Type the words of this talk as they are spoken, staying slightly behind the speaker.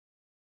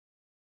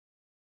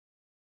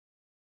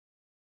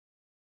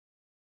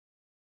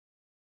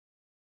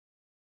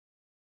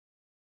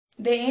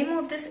The aim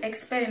of this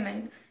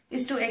experiment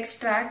is to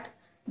extract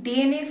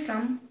DNA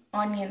from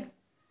onion.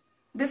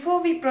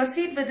 Before we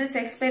proceed with this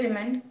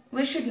experiment,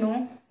 we should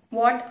know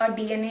what a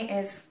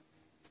DNA is.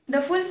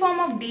 The full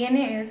form of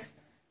DNA is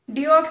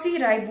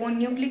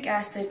deoxyribonucleic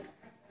acid.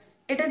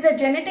 It is a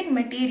genetic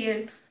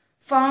material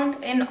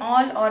found in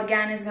all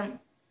organisms.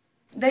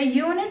 The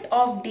unit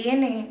of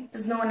DNA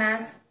is known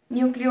as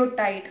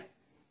nucleotide.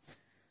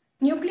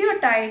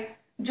 Nucleotide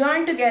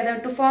join together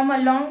to form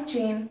a long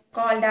chain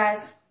called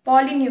as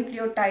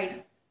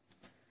polynucleotide.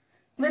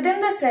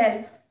 Within the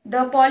cell,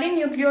 the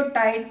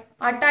polynucleotide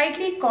are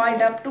tightly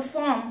coiled up to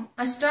form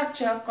a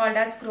structure called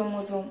as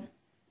chromosome.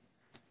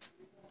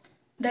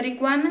 The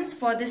requirements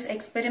for this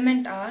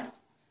experiment are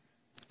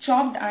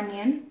chopped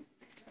onion,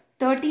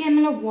 30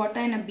 ml of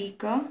water in a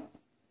beaker,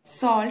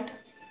 salt,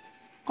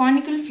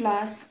 conical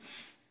flask,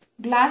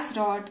 glass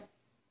rod,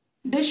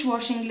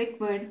 dishwashing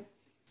liquid,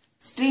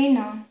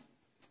 strainer,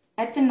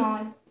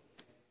 ethanol,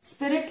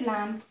 spirit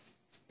lamp,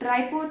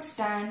 tripod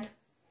stand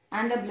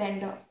and a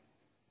blender.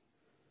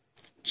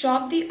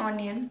 Chop the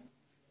onion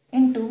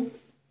into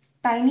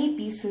tiny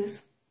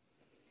pieces.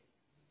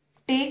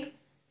 Take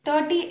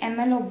 30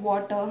 ml of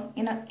water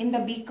in the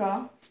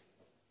beaker.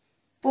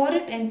 Pour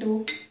it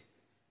into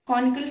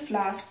conical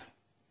flask.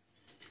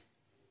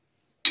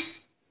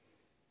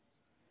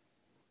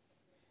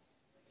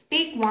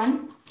 Take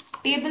 1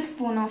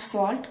 tablespoon of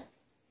salt.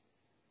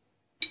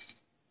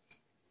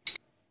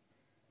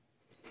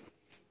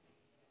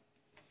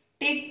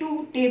 Take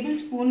 2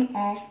 tablespoons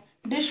of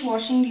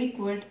dishwashing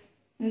liquid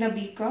in the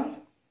beaker.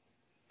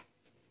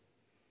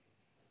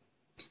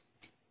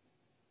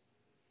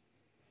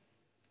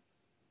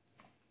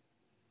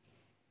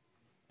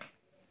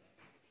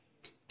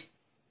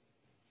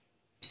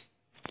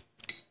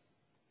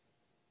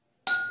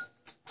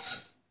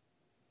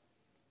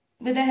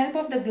 With the help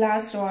of the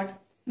glass rod,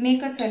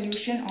 make a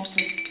solution of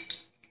it.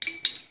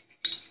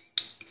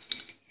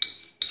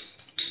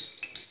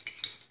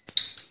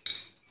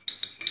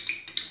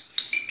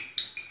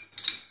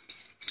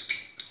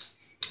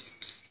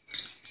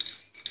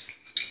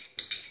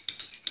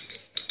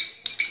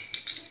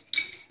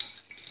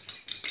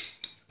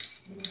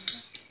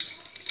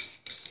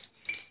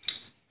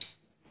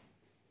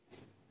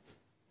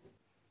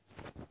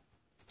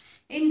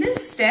 In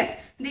this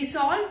step, the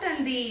salt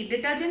and the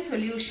detergent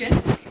solution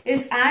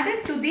is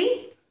added to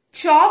the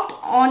chopped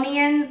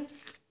onion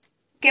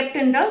kept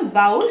in the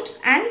bowl,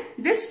 and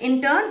this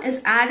in turn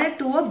is added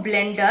to a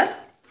blender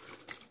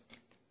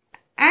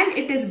and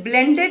it is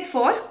blended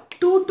for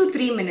 2 to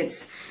 3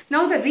 minutes.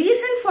 Now the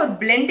reason for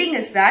blending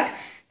is that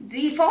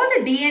for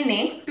the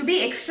DNA to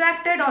be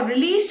extracted or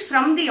released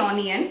from the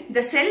onion,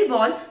 the cell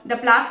wall, the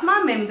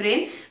plasma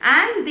membrane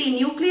and the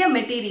nuclear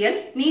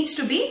material needs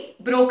to be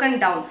broken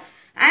down.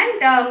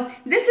 And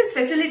this is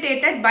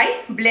facilitated by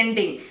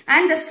blending,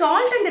 and the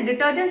salt and the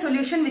detergent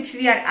solution which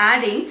we are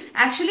adding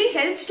actually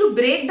helps to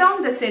break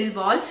down the cell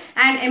wall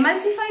and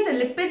emulsify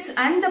the lipids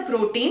and the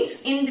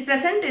proteins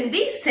present in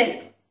the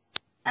cell.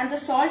 And the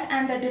salt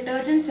and the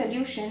detergent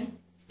solution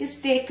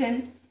is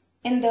taken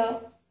in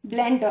the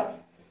blender.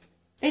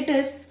 It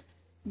is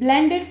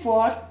blended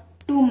for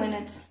 2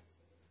 minutes.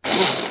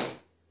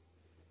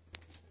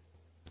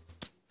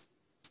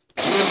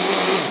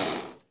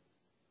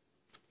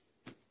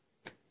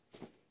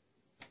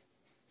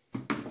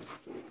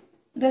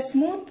 The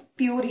smooth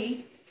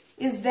puree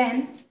is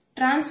then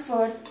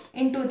transferred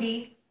into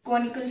the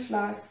conical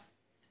flask.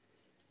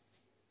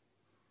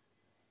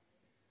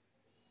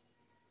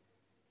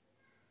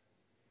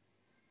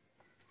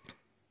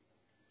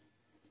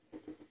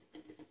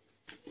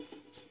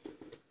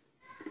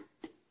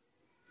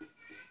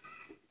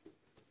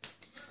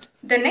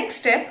 The next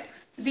step,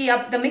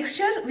 the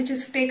mixture which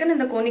is taken in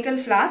the conical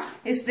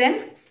flask is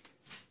then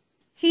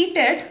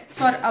heated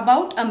for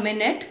about a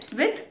minute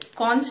with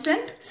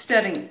constant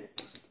stirring.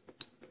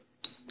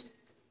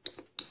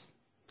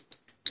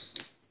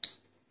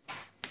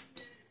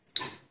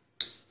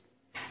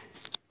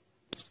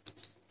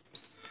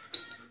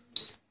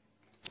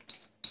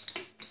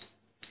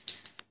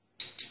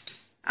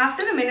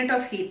 After a minute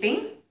of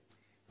heating,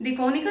 the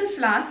conical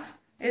flask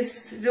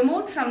is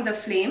removed from the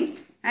flame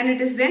and it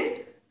is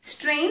then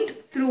strained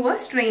through a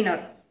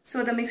strainer.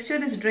 So the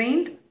mixture is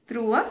drained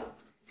through a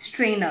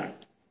strainer.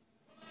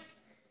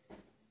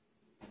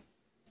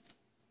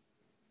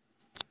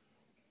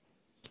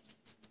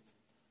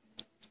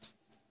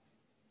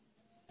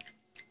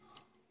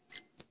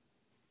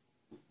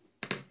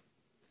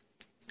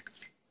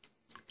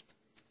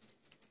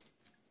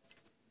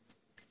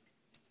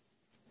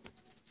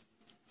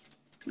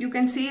 You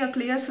can see a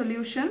clear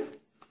solution.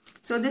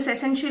 So this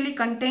essentially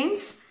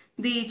contains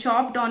the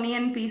chopped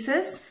onion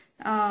pieces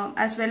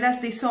as well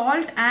as the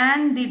salt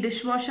and the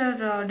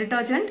dishwasher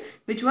detergent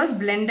which was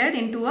blended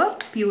into a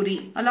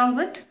puree along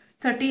with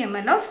 30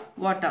 ml of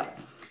water.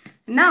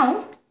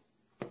 Now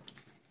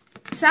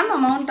some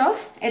amount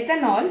of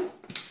ethanol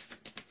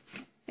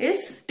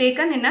is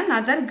taken in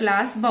another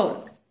glass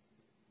bowl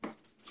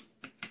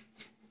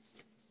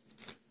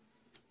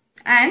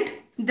and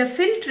the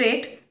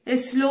filtrate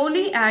is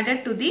slowly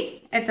added to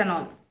the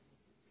ethanol.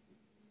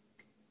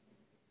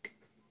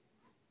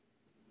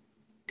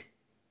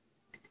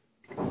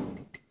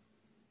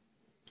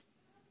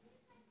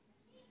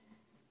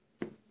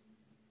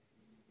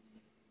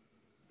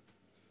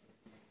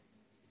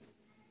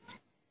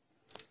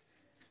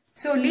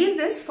 So leave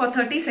this for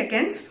 30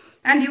 seconds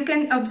and you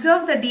can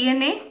observe the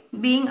DNA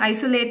being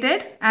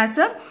isolated as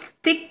a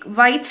thick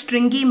white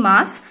stringy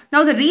mass.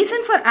 Now the reason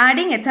for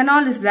adding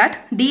ethanol is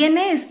that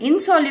DNA is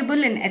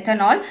insoluble in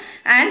ethanol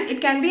and it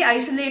can be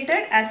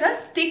isolated as a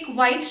thick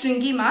white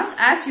stringy mass,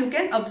 as you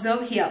can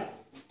observe here.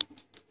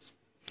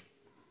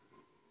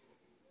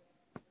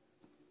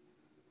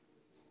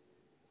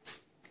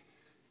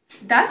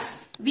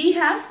 Thus, we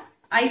have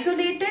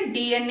isolated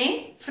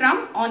DNA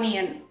from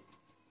onion.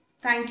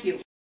 Thank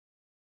you.